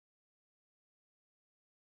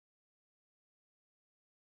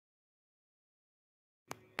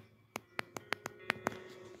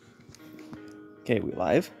Okay, we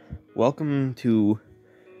live. Welcome to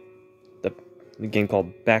the game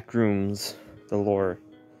called Backrooms, the lore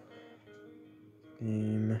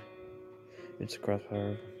game. It's a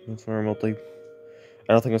crossfire. It's remotely.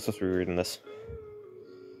 I don't think I'm supposed to be reading this.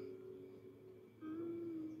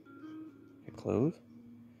 Hit close.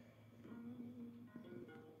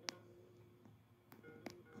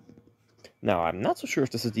 Now, I'm not so sure if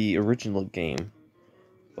this is the original game,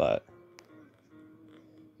 but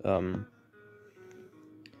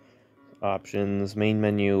options, main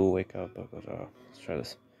menu, wake up, let's try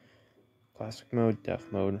this. Classic mode, death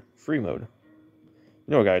mode, free mode.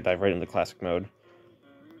 You know, I gotta dive right into classic mode.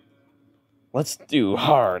 Let's do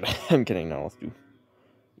hard. I'm kidding. No, let's do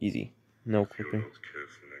easy. No clipping. If you're not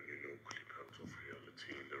careful and you know clip out of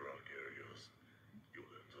reality in the wrong areas, you'll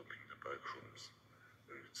end up in the back rooms,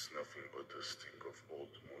 and it's nothing but the stink of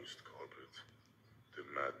old moist carpet, the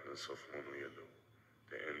madness of mono yellow,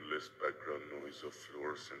 the endless background noise of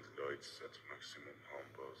fluorescent lights at maximum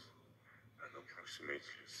hambas, and approximately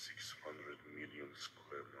 600 million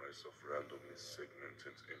square miles of randomly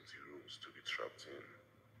segmented empty rooms to be trapped in.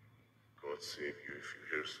 God save you if you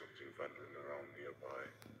hear something wandering around nearby,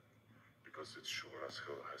 because it sure as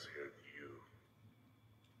hell has heard you.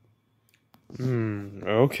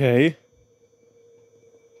 Okay.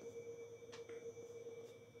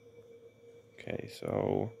 Okay,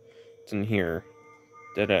 so it's in here.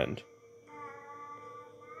 Dead end.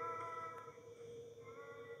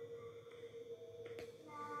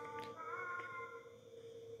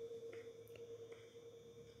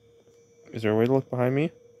 Is there a way to look behind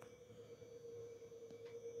me?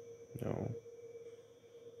 No.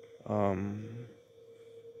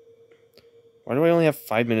 Why do I only have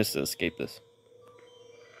 5 minutes to escape this?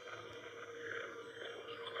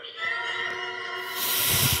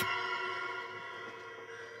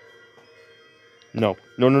 No.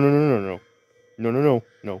 No, no, no, no, no, no. No, no, no,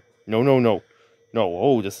 no. No, no, no. No,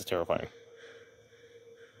 oh, this is terrifying.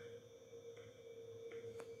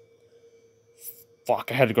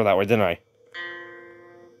 Fuck, I had to go that way, didn't I?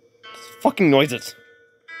 These fucking noises.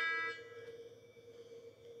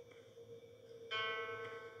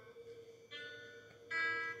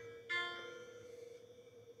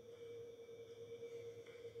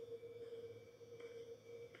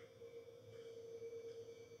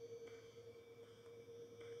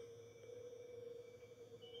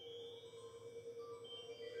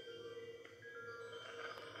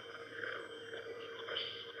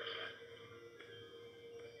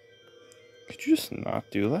 Could you just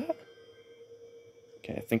not do that?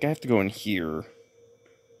 Okay, I think I have to go in here.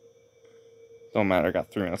 Don't matter, I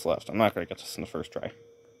got 3 minutes left. I'm not gonna get this in the first try.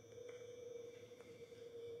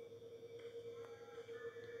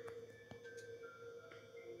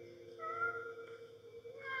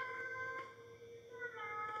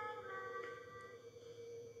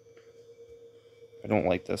 I don't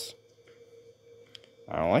like this.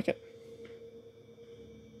 I don't like it.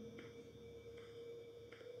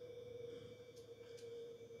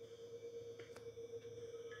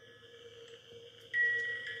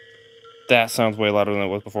 That sounds way louder than it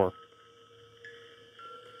was before.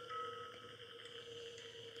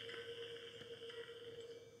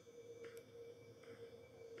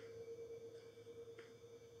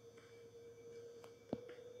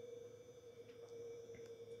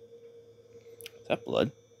 Is that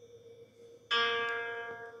blood?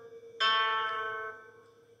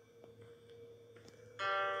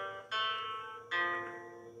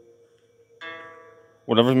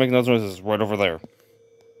 Whatever's making those noises is right over there.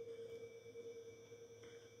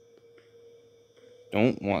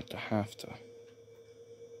 Don't want to have to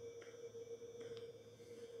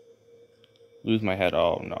lose my head.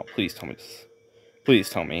 Oh no, please tell me this. Please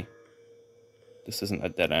tell me this isn't a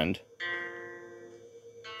dead end.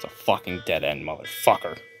 It's a fucking dead end,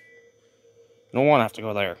 motherfucker. I don't want to have to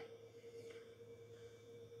go there.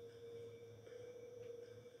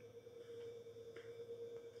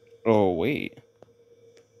 Oh, wait.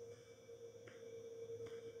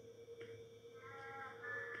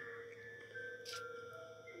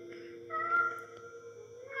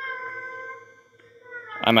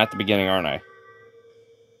 I'm at the beginning, aren't I?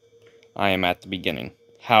 I am at the beginning.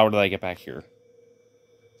 How did I get back here?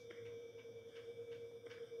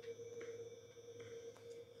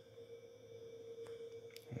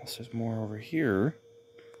 Unless there's more over here.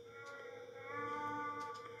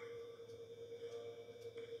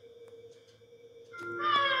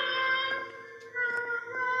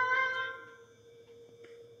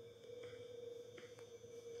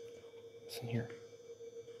 What's in here?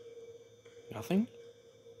 Nothing?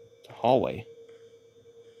 It's a hallway.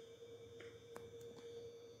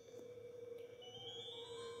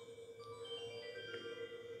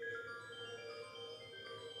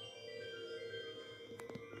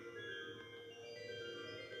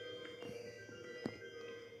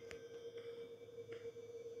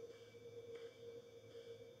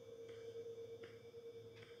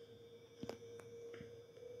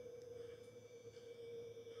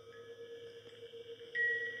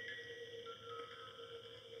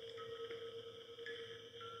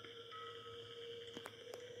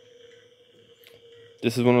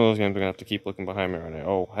 This is one of those games I'm gonna have to keep looking behind me right now.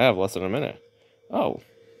 Oh, I have less than a minute. Oh.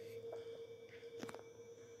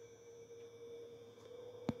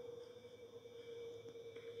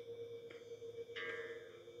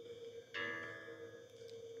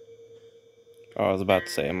 Oh, I was about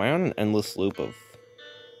to say, am I on an endless loop of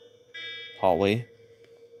Holly?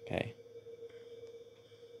 Okay.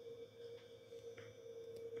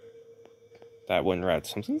 That wouldn't red.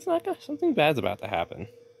 Something bad's about to happen.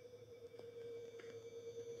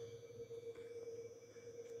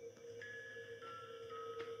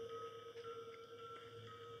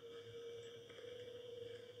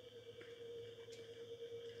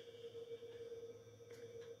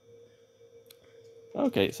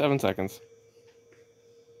 Okay, 7 seconds.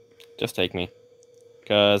 Just take me.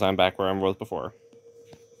 Because I'm back where I was before.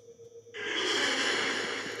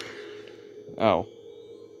 Oh.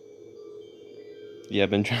 You have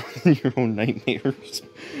been drowning in your own nightmares.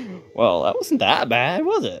 Well, that wasn't that bad,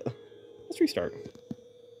 was it? Let's restart.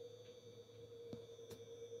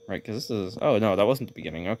 Right, because this is... Oh, no, that wasn't the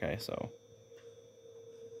beginning. Okay, so...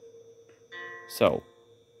 I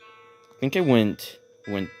think I went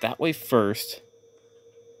that way first.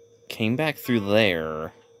 Came back through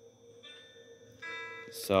there.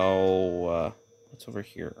 So, what's over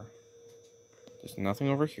here? There's nothing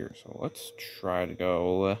over here, so let's try to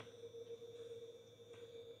go...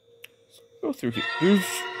 let's go through here.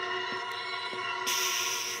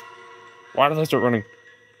 Why did I start running?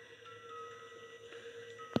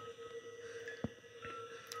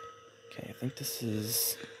 Okay, I think this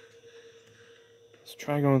is... Let's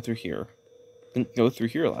try going through here. Didn't go through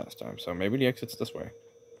here last time, so maybe the exit's this way.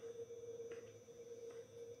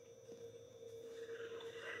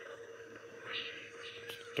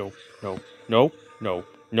 No, no, no, no,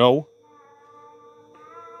 no.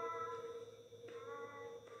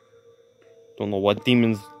 Don't know what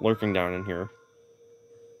demon's lurking down in here.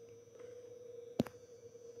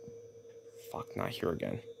 Fuck, not here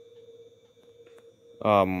again.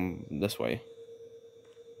 This way.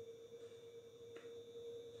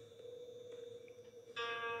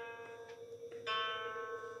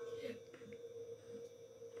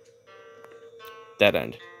 Dead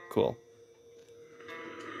end. Cool.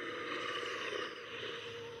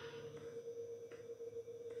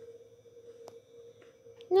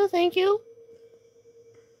 No, thank you.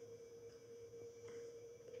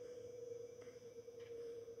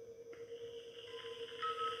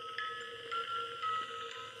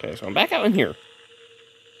 Okay, so I'm back out in here.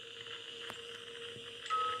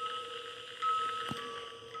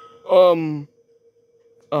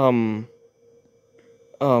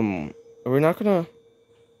 Are we not gonna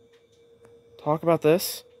talk about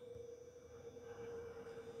this?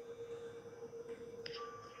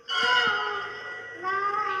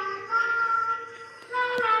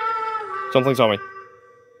 Something saw me.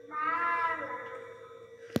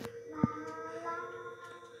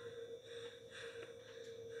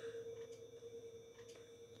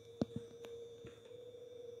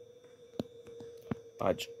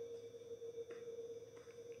 Fudge.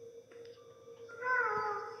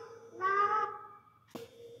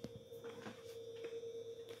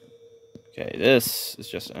 Okay, this is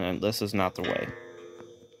just, and this is not the way.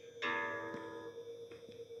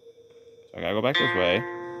 So I gotta go back this way.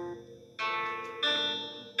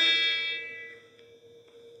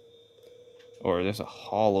 Or there's a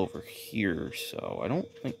hall over here, so I don't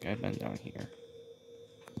think I've been down here.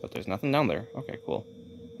 But there's nothing down there. Okay, cool.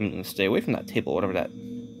 I'm gonna stay away from that table, whatever that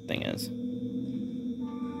thing is.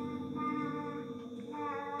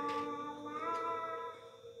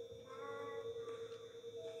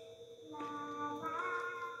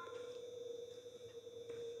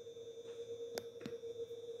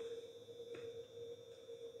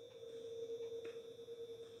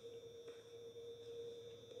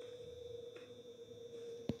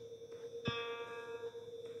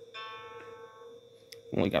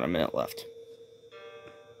 Only got a minute left.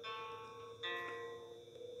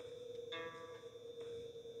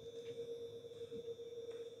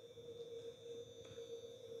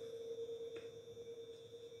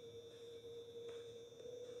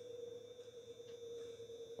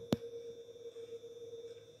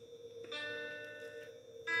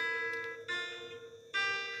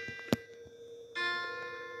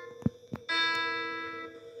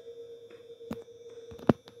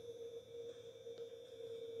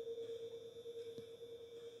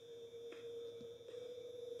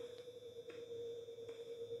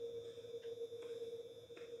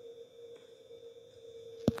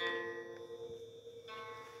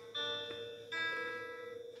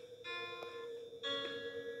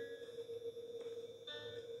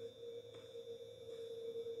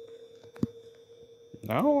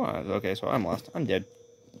 No? Okay, so I'm lost. I'm dead.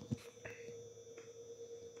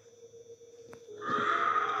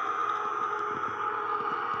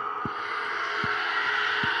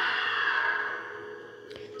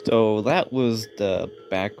 So that was the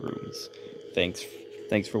Backrooms.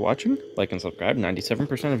 Thanks for watching. Like and subscribe.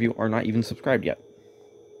 97% of you are not even subscribed yet.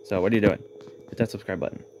 So what are you doing? Hit that subscribe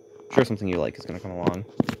button. I'm sure something you like is going to come along.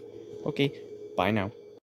 Okay, bye now.